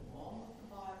accepted along with the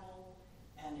Bible,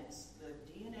 and it's the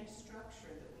DNA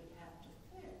structure that we have to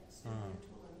fix in order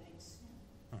to eliminate sin.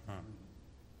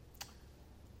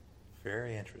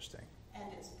 Very interesting.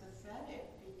 And it's pathetic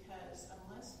because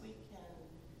unless we can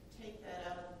take that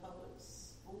out of the public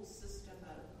school system,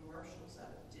 out of commercials,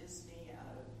 out of Disney,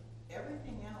 out of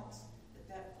everything else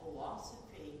that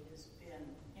philosophy has been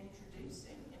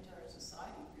introducing into our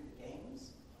society through the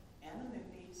games and the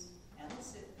movies and the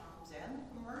sitcoms and the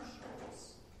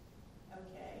commercials,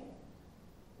 okay,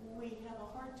 we have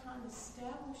a hard time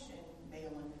establishing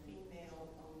male and female,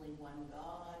 only one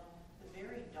God, the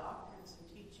very doctrines and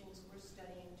teachings we're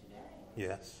studying today.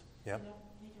 Yes. Yep. They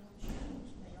don't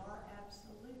change. They are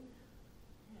absolute.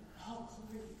 All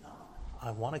glory to God.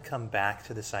 I want to come back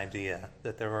to this idea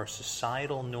that there are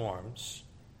societal norms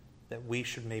that we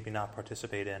should maybe not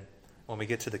participate in when we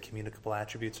get to the communicable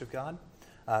attributes of God.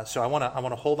 So I want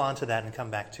to hold on to that and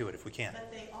come back to it if we can.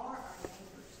 But they are our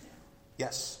neighbors now.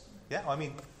 Yes. Yeah. I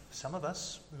mean, some of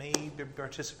us may be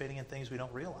participating in things we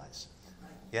don't realize.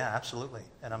 Yeah, absolutely.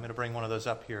 And I'm going to bring one of those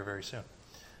up here very soon.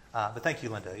 But thank you,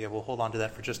 Linda. Yeah, we'll hold on to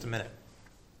that for just a minute.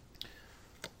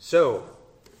 So,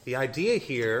 the idea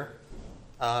here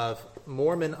of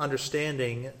Mormon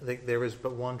understanding that there is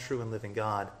but one true and living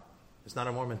God is not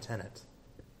a Mormon tenet.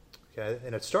 Okay,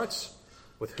 and it starts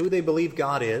with who they believe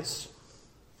God is,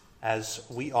 as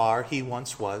we are, He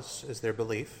once was, is their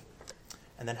belief,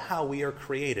 and then how we are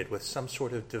created with some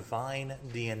sort of divine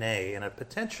DNA and a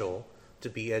potential to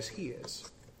be as He is.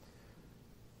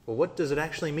 Well, what does it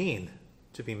actually mean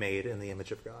to be made in the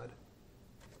image of God?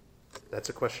 That's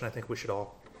a question I think we should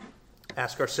all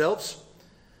ask ourselves.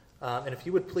 And if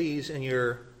you would please, in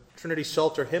your Trinity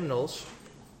Psalter hymnals,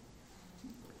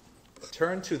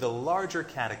 Turn to the larger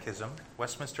catechism,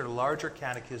 Westminster Larger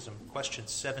Catechism, question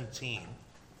 17,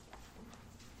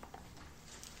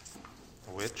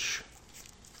 which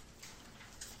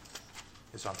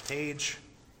is on page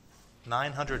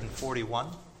 941.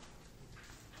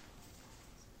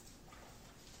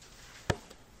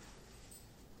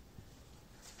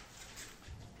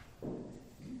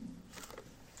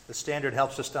 The standard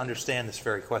helps us to understand this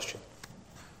very question.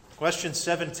 Question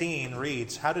 17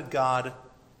 reads, how did God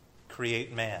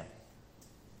create man?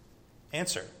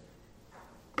 Answer,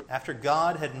 after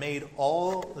God had made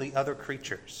all the other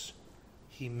creatures,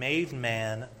 he made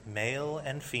man, male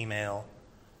and female,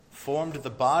 formed the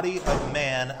body of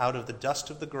man out of the dust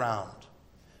of the ground,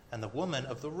 and the woman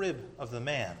of the rib of the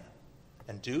man,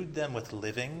 endued them with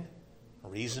living,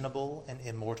 reasonable, and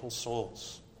immortal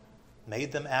souls,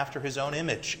 made them after his own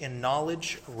image, in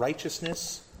knowledge,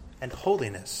 righteousness, and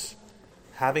holiness,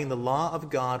 having the law of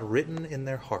God written in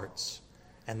their hearts,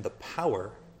 and the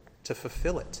power to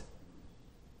fulfill it,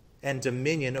 and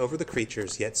dominion over the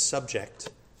creatures, yet subject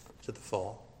to the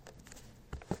fall.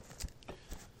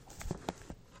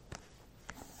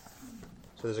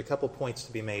 So there's a couple points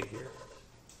to be made here.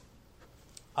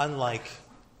 Unlike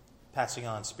passing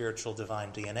on spiritual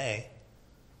divine DNA,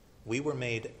 we were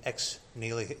made ex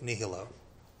nihilo,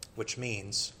 which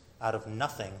means out of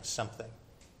nothing something.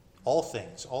 All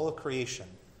things, all of creation,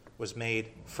 was made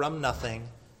from nothing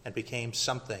and became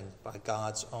something by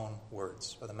God's own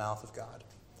words, by the mouth of God,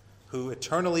 who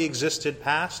eternally existed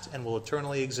past and will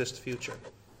eternally exist future.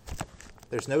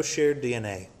 There's no shared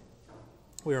DNA.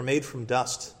 We were made from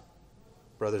dust,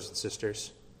 brothers and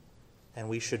sisters, and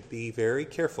we should be very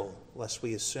careful lest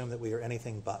we assume that we are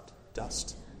anything but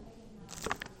dust.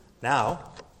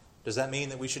 Now, does that mean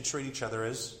that we should treat each other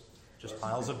as just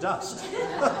piles of dust?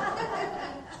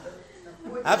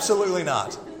 Absolutely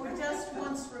not. Or just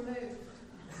once removed.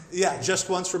 Yeah, just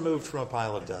once removed from a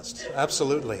pile of dust.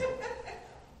 Absolutely.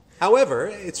 However,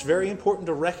 it's very important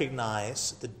to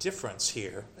recognize the difference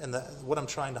here. And what I'm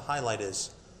trying to highlight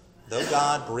is, though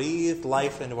God breathed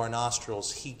life into our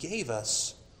nostrils, he gave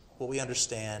us what we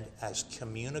understand as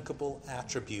communicable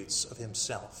attributes of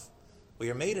himself. We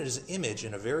are made in his image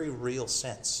in a very real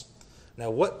sense.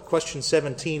 Now, what question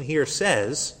 17 here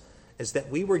says is that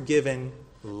we were given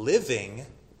living,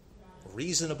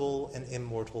 reasonable, and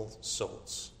immortal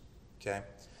souls. Okay?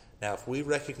 Now, if we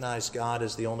recognize God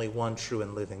as the only one true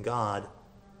and living God,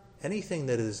 anything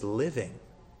that is living,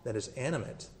 that is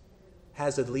animate,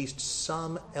 has at least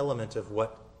some element of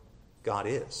what God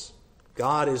is.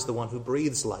 God is the one who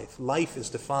breathes life. Life is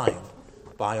defined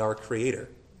by our Creator.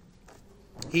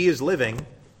 He is living,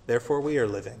 therefore we are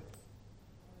living.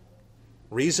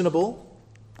 Reasonable.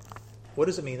 What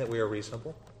does it mean that we are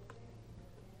reasonable?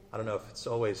 I don't know if it's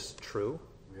always true.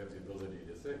 We have the ability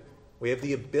to think. We have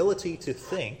the ability to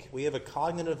think. We have a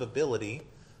cognitive ability,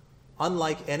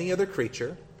 unlike any other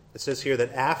creature. It says here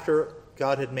that after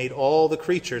God had made all the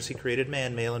creatures, he created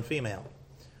man, male and female.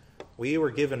 We were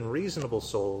given reasonable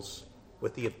souls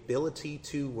with the ability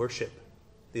to worship,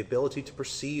 the ability to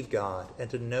perceive God and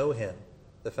to know him.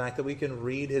 The fact that we can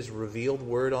read his revealed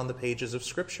word on the pages of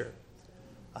Scripture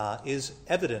is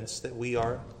evidence that we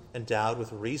are endowed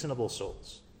with reasonable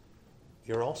souls.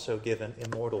 You're also given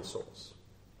immortal souls.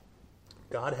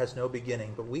 God has no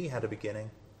beginning, but we had a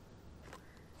beginning,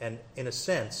 and in a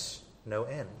sense, no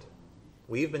end.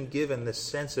 We've been given this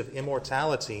sense of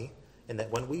immortality in that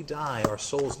when we die, our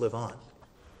souls live on,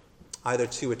 either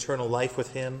to eternal life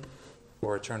with him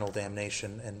or eternal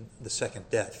damnation and the second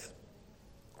death.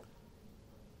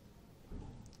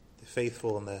 The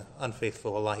faithful and the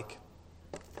unfaithful alike.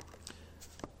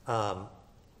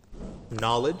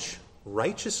 Knowledge,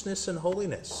 righteousness, and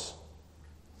holiness.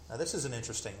 Now this is an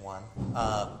interesting one.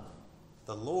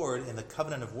 The Lord, in the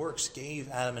covenant of works, gave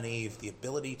Adam and Eve the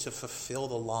ability to fulfill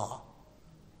the law,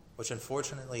 which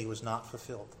unfortunately was not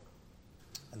fulfilled.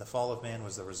 And the fall of man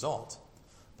was the result.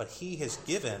 But he has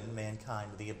given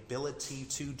mankind the ability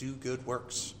to do good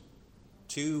works,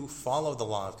 to follow the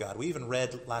law of God. We even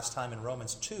read last time in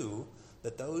Romans 2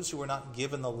 that those who were not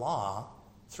given the law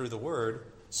through the word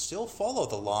still follow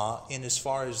the law in as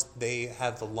far as they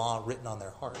have the law written on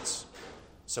their hearts.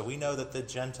 So we know that the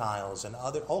Gentiles and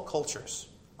all cultures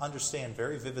understand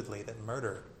very vividly that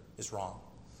murder is wrong.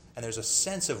 And there's a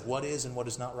sense of what is and what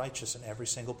is not righteous in every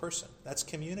single person. That's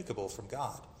communicable from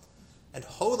God. And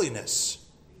holiness.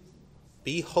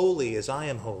 Be holy as I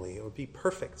am holy, or be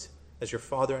perfect as your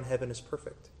Father in heaven is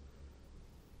perfect.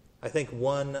 I think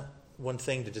one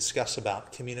thing to discuss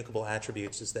about communicable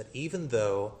attributes is that even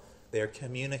though they are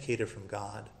communicated from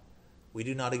God, we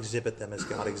do not exhibit them as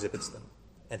God exhibits them.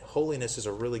 And holiness is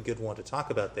a really good one to talk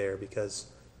about there, because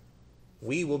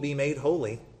we will be made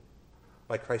holy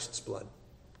by Christ's blood.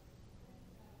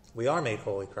 We are made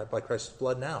holy by Christ's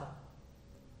blood now,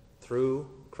 through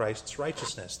Christ's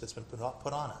righteousness that's been put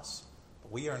on us.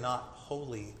 But we are not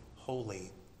holy,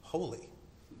 holy, holy.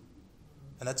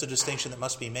 And that's a distinction that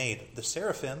must be made. The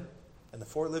seraphim and the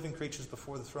four living creatures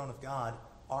before the throne of God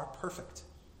are perfect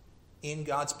in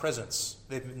God's presence.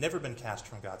 They've never been cast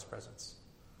from God's presence.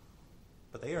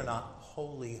 But they are not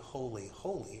holy, holy,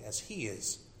 holy as he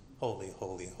is holy,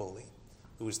 holy, holy,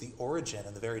 who is the origin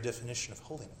and the very definition of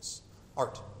holiness.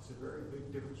 Art. It's a very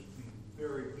big difference between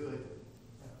very good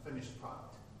and a finished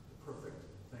product, the perfect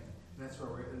thing. And that's why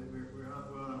we're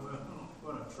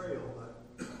on a trail,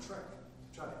 a trek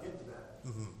to try to get to that.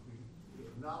 Mm-hmm. You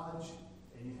have knowledge,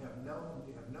 and you have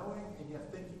knowing, and you have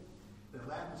thinking. The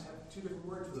Latins have two different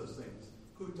words for those things.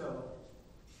 Huto,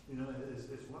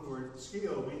 it's one word.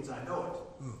 Skio means I know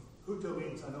it. Huto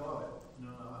means I know of it.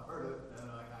 I've heard it,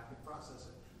 and I can process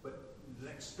it. But the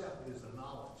next step is the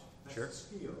knowledge. That's Sure. the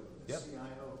skio, the Yep.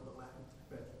 CIO, the Latin,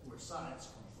 where science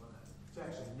comes from. To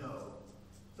actually know.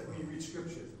 It's like when you read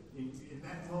Scripture. In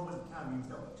that moment in time, you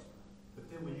know it. But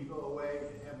then when you go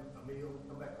away and have a meal and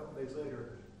come back a couple days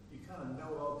later, you kind of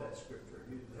know of that Scripture.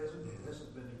 It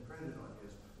hasn't been imprinted on you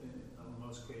in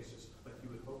most cases like you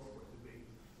would hope for it to be.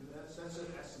 And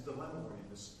that's the dilemma we're in,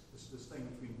 this thing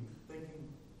between thinking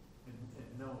and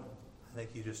knowing. I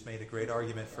think you just made a great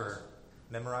argument for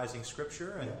memorizing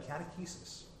Scripture and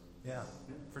catechesis. Yeah,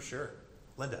 for sure.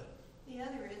 Linda. The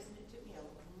other is, and it took me a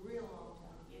real long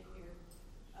time to get here,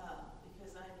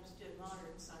 because I understood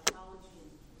modern psychology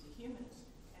as a humanist.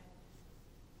 Okay?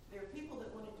 There are people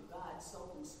that want to do God,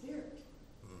 soul, and spirit.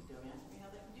 Don't ask me how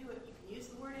they can do it. You can use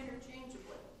the word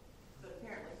interchangeably. But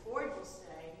apparently Freud will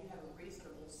say you have a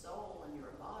reasonable soul and you're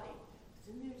a body.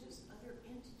 But then there's this other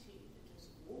entity that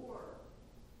does war.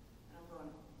 And I'm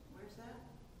going, where's that?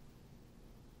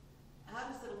 How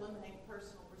does it eliminate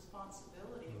personal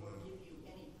responsibility or give you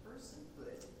any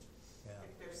personhood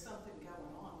if there's something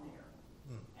going on there?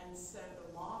 And so the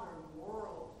modern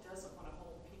world doesn't want to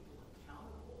hold people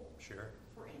accountable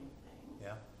for anything.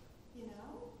 Yeah.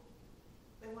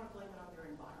 They want to blame it on their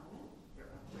environment,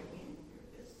 their upbringing,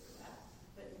 their this, that,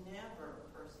 but never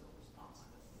personal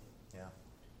responsibility. Yeah.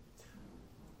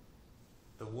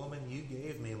 The woman you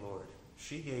gave me, Lord,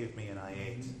 she gave me and I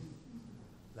ate.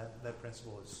 That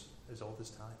principle is as old as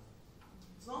time.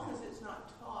 As long as it's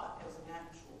not taught as an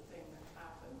actual thing that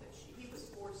happened, that he was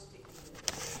forced to eat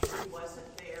it, he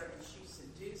wasn't there, and she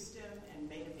seduced him and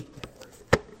made him eat that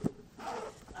fruit.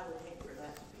 I would hate for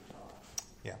that to be taught.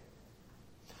 Yeah.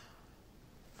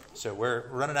 So we're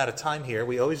running out of time here.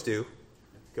 We always do,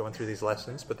 going through these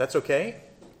lessons, but that's okay.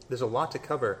 There's a lot to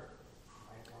cover.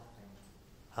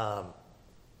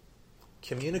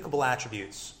 Communicable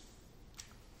attributes.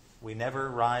 We never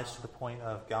rise to the point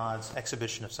of God's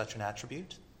exhibition of such an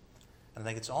attribute. And I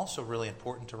think it's also really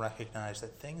important to recognize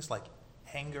that things like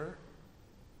anger,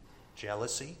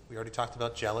 jealousy, we already talked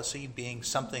about jealousy being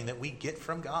something that we get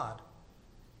from God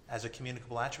as a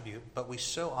communicable attribute, but we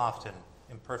so often,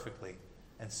 imperfectly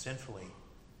and sinfully,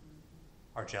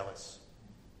 are jealous.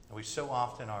 And we so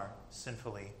often are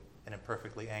sinfully and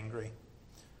imperfectly angry.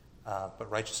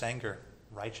 But righteous anger,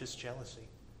 righteous jealousy,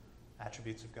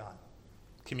 attributes of God,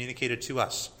 communicated to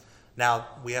us. Now,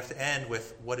 we have to end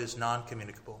with what is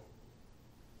non-communicable.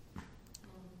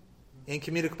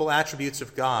 Incommunicable attributes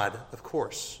of God, of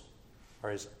course,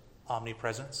 are his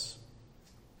omnipresence,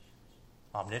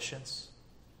 omniscience.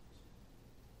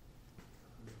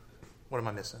 What am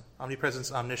I missing?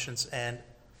 Omnipresence, omniscience, and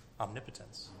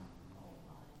omnipotence.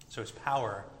 So his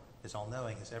power is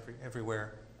all-knowing, is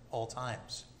everywhere, all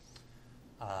times.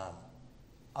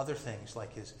 Other things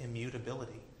like his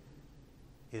immutability,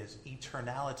 his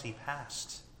eternality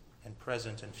past and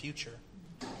present and future.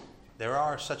 There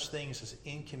are such things as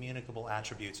incommunicable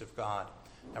attributes of God.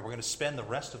 And we're going to spend the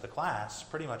rest of the class,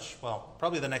 pretty much,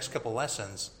 probably the next couple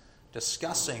lessons,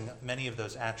 discussing many of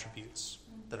those attributes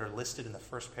that are listed in the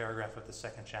first paragraph of the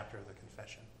second chapter of the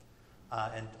Confession.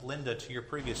 And Linda, to your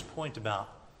previous point about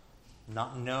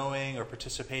not knowing or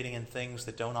participating in things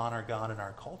that don't honor God in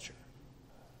our culture,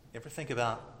 you ever think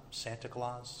about Santa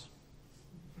Claus?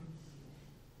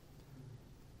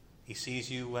 He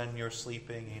sees you when you're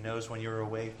sleeping. He knows when you're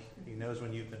awake. He knows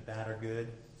when you've been bad or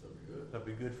good. That'll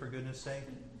be good for goodness sake.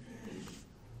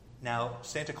 Now,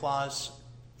 Santa Claus,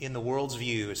 in the world's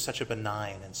view, is such a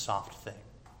benign and soft thing,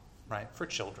 right, for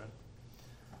children.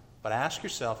 But ask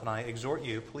yourself, and I exhort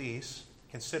you, please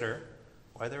consider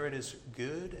whether it is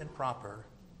good and proper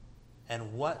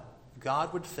and what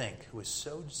God would think, who is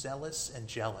so zealous and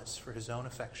jealous for his own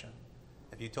affection,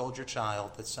 if you told your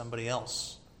child that somebody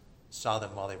else saw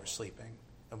them while they were sleeping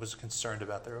and was concerned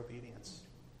about their obedience.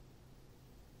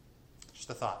 Just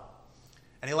a thought.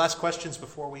 Any last questions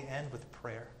before we end with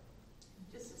prayer?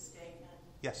 Just a statement.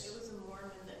 Yes. It was a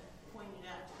Mormon that pointed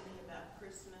out to me about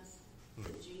Christmas,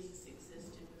 that Jesus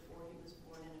existed before he was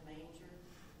born in a manger.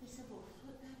 They said, well,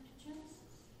 flip back to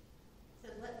Genesis.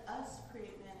 Said, let us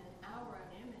create man in our own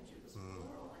image. It was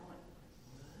plural. I went,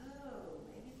 whoa,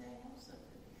 maybe they have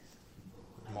something here.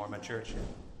 Mormon Church.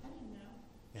 I didn't know.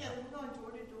 Yeah. Yeah, we were going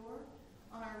door to door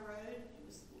on our road. It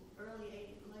was early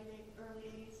 80s.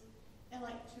 And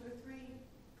like 2 or 3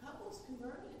 couples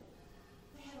converted.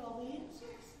 They had all the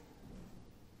answers.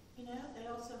 You know, they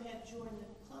also had join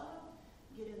the club,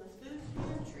 get in the food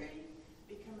pantry,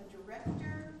 become a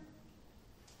director.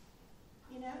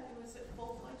 You know, it was a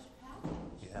full-fledged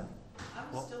package. Yeah.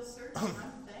 I was still searching.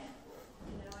 I'm thankful.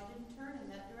 You know, I didn't turn in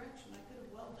that direction. I could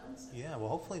have well done so. Yeah, well,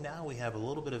 hopefully now we have a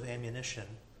little bit of ammunition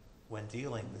when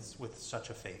dealing with such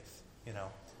a faith, you know.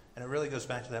 And it really goes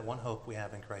back to that one hope we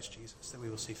have in Christ Jesus, that we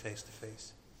will see face to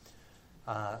face.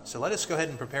 So let us go ahead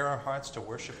and prepare our hearts to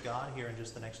worship God here in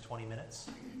just the next 20 minutes.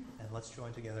 And let's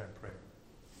join together in prayer.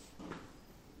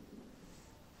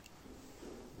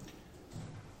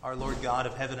 Our Lord God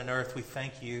of heaven and earth, we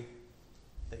thank you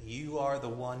that you are the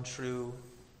one true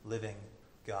living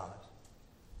God.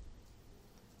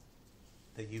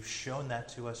 That you've shown that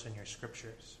to us in your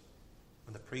scriptures.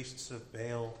 When the priests of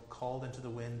Baal called into the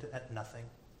wind at nothing,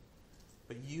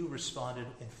 but you responded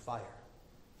in fire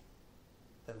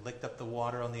that licked up the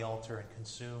water on the altar and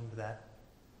consumed that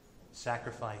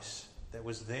sacrifice that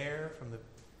was there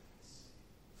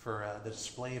for the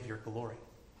display of your glory.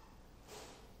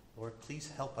 Lord,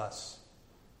 please help us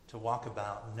to walk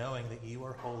about knowing that you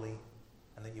are holy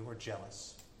and that you are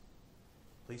jealous.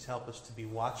 Please help us to be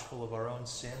watchful of our own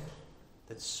sin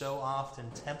that so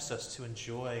often tempts us to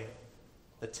enjoy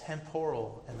the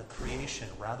temporal and the creation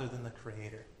rather than the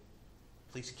Creator.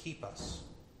 Please keep us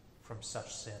from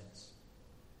such sins.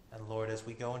 And Lord, as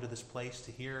we go into this place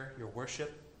to hear your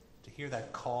worship, to hear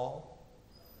that call,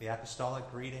 the apostolic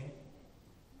greeting,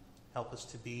 help us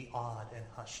to be awed and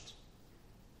hushed,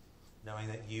 knowing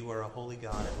that you are a holy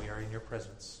God and we are in your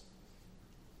presence.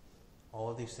 All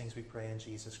of these things we pray in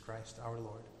Jesus Christ our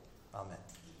Lord. Amen.